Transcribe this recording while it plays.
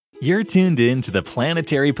You're tuned in to the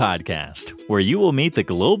Planetary podcast, where you will meet the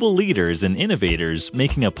global leaders and innovators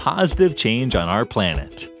making a positive change on our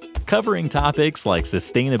planet. Covering topics like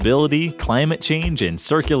sustainability, climate change, and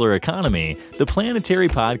circular economy, the Planetary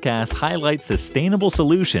podcast highlights sustainable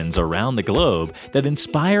solutions around the globe that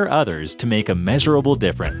inspire others to make a measurable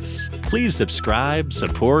difference. Please subscribe,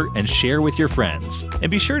 support, and share with your friends. And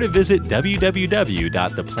be sure to visit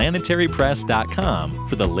www.theplanetarypress.com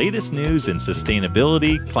for the latest news in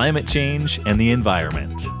sustainability, climate change, and the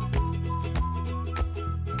environment.